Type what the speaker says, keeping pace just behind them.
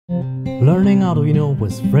Learning Arduino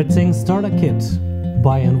with Fritzing Starter Kit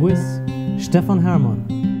by and with Stefan Hermann.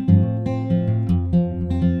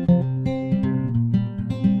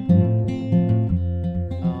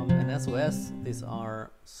 In SOS, these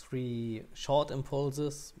are 3 short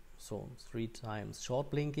impulses, so 3 times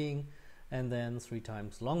short blinking, and then 3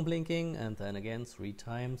 times long blinking, and then again 3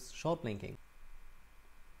 times short blinking.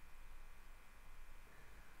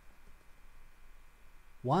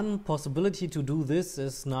 One possibility to do this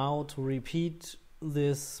is now to repeat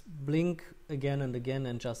this blink again and again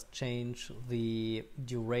and just change the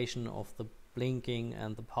duration of the blinking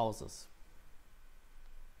and the pauses.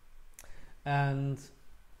 And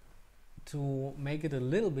to make it a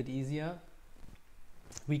little bit easier,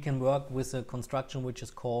 we can work with a construction which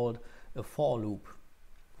is called a for loop.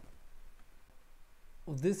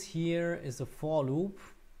 This here is a for loop,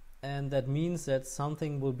 and that means that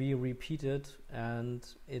something will be repeated, and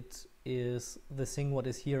it is the thing what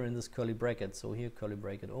is here in this curly bracket. So here curly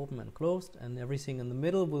bracket open and closed, and everything in the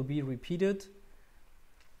middle will be repeated.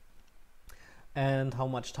 And how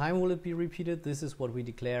much time will it be repeated? This is what we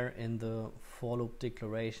declare in the for loop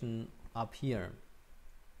declaration up here.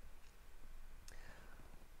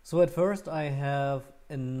 So at first I have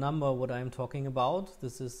a number what I'm talking about.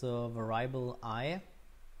 This is a variable I,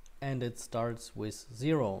 and it starts with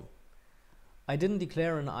 0. I didn't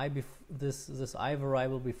declare an I this I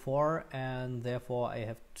variable before, and therefore I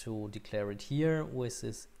have to declare it here with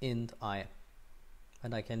this int I,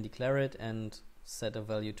 and I can declare it and set a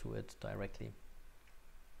value to it directly.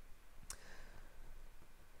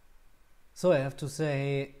 So I have to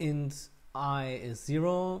say int I is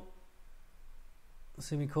 0,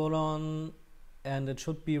 semicolon, and it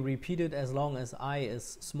should be repeated as long as I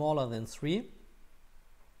is smaller than 3.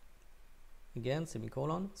 Again,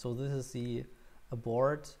 semicolon. So this is the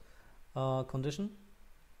abort condition.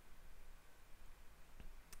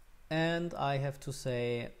 And I have to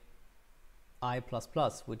say I++,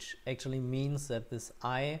 which actually means that this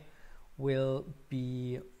I will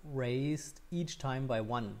be raised each time by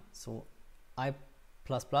 1. So I++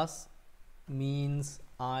 means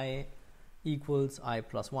I equals I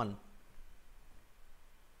plus 1.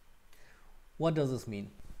 What does this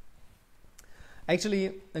mean?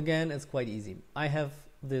 Actually, again, it's quite easy. I have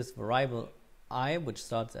this variable I, which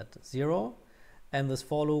starts at 0, and this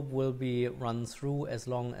for loop will be run through as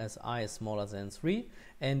long as I is smaller than 3,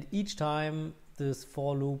 and each time this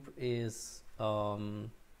for loop is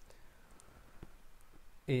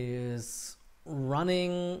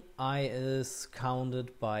running, I is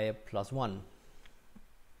counted by +1.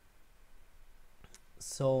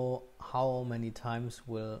 So how many times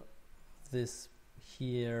will this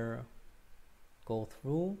here go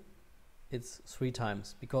through? It's 3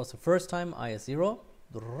 times, because the first time I is 0,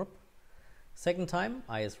 second time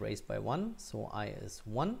I is raised by 1, so I is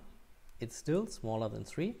 1, it's still smaller than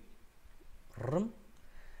 3,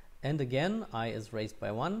 and again I is raised by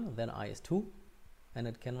 1, then I is 2, and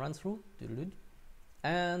it can run through,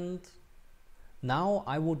 and now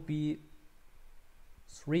I would be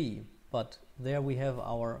 3, but there we have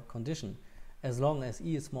our condition, as long as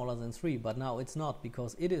E is smaller than 3, but now it's not,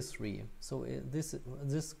 because it is 3, so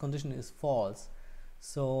this condition is false,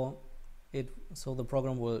 so the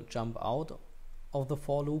program will jump out of the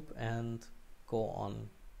for loop and go on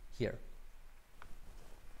here.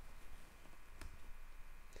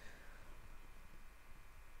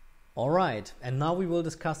 Alright, and now we will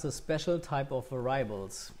discuss a special type of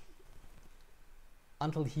variables.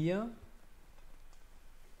 Until here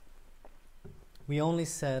we only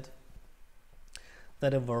said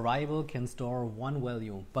that a variable can store 1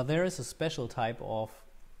 value, but there is a special type of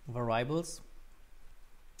variables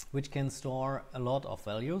which can store a lot of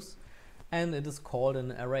values, and it is called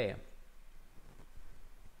an array.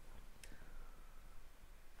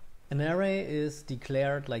 An array is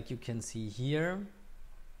declared, like you can see here,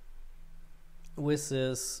 with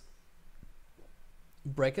this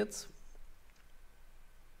brackets,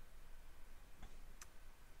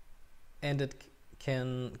 and it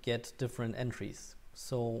can get different entries.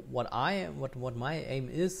 So what my aim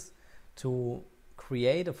is to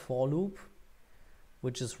create a for loop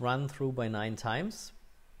which is run through by 9 times,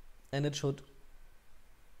 and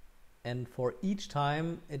for each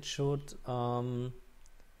time it should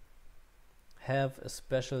have a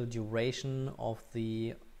special duration of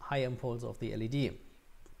the high impulse of the LED.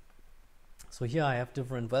 So here I have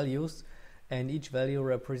different values, and each value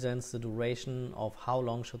represents the duration of how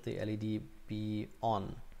long should the LED be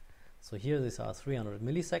on. So here these are 300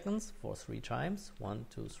 milliseconds for 3 times, 1,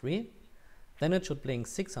 2, 3. Then it should blink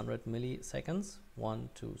 600 milliseconds, 1,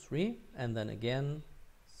 2, 3, and then again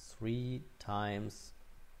 3 times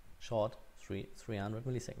short 300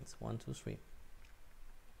 milliseconds. 1, 2, 3.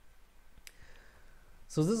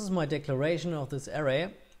 So this is my declaration of this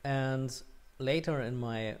array, and later in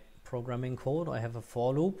my programming code I have a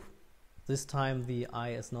for loop. This time the I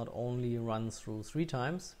is not only run through 3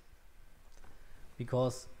 times,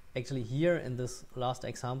 because actually here in this last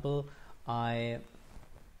example I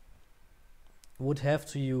would have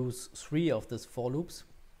to use 3 of these for loops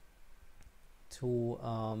to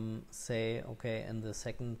say, okay, in the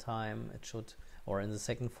second time it should, or in the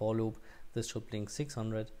second for loop, this should blink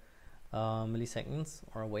 600 milliseconds,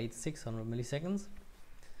 or wait 600 milliseconds.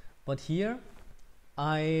 But here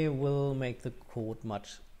I will make the code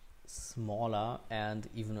much smaller and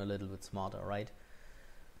even a little bit smarter, right?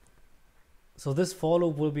 So this for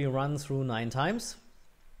loop will be run through 9 times,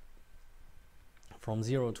 from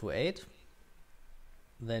 0 to 8.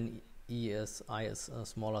 Then I is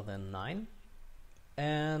smaller than 9.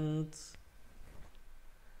 And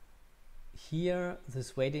here,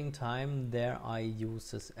 this waiting time, there I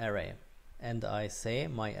use this array. And I say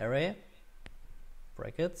my array,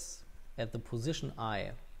 brackets, at the position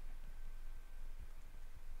I.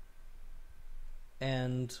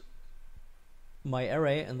 And my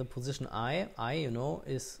array in the position I, you know,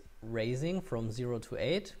 is raising from 0 to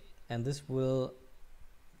 8. And this will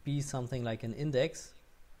be something like an index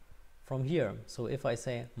from here. So if I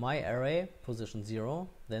say my array position 0,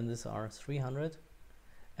 then these are 300,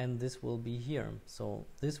 and this will be here. So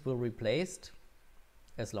this will replaced,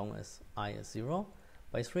 as long as I is 0,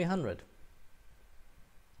 by 300.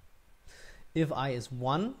 If I is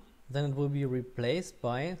 1, then it will be replaced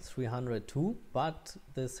by 302, but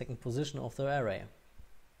the second position of the array.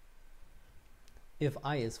 If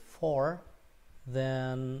I is 4,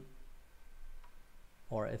 then,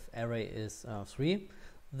 or if array is 3,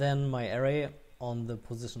 then my array on the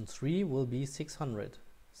position 3 will be 600.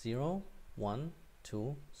 0, 1,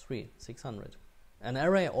 2, 3, 600. An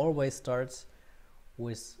array always starts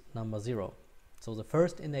with number 0. So the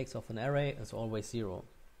first index of an array is always 0.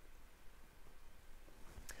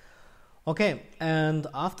 Okay, and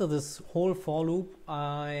after this whole for loop,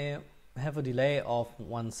 I have a delay of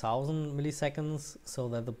 1000 milliseconds, so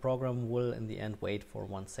that the program will in the end wait for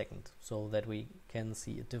 1 second, so that we can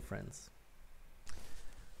see a difference.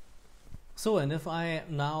 So, and if I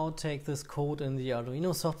now take this code in the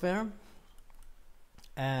Arduino software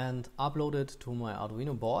and upload it to my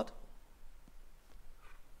Arduino board,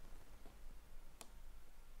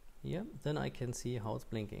 here, then I can see how it's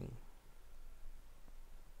blinking.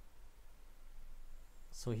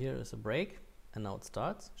 So here is a break, and now it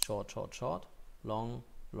starts. Short, short, short, long,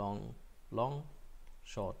 long, long,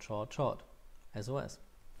 short, short, short. SOS.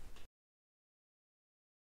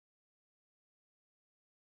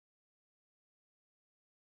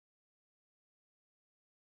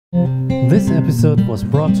 This episode was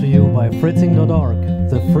brought to you by Fritzing.org,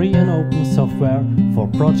 the free and open software for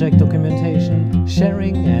project documentation,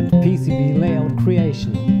 sharing and PCB layout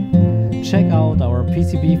creation. Check out our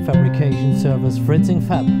PCB fabrication service Fritzing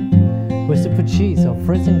Fab. With the purchase of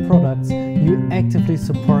Fritzing products, you actively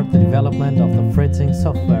support the development of the Fritzing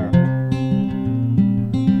software.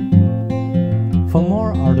 For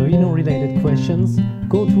more Arduino related questions,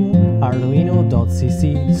 go to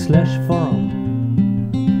arduino.cc/forum.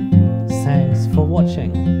 Thanks for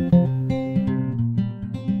watching.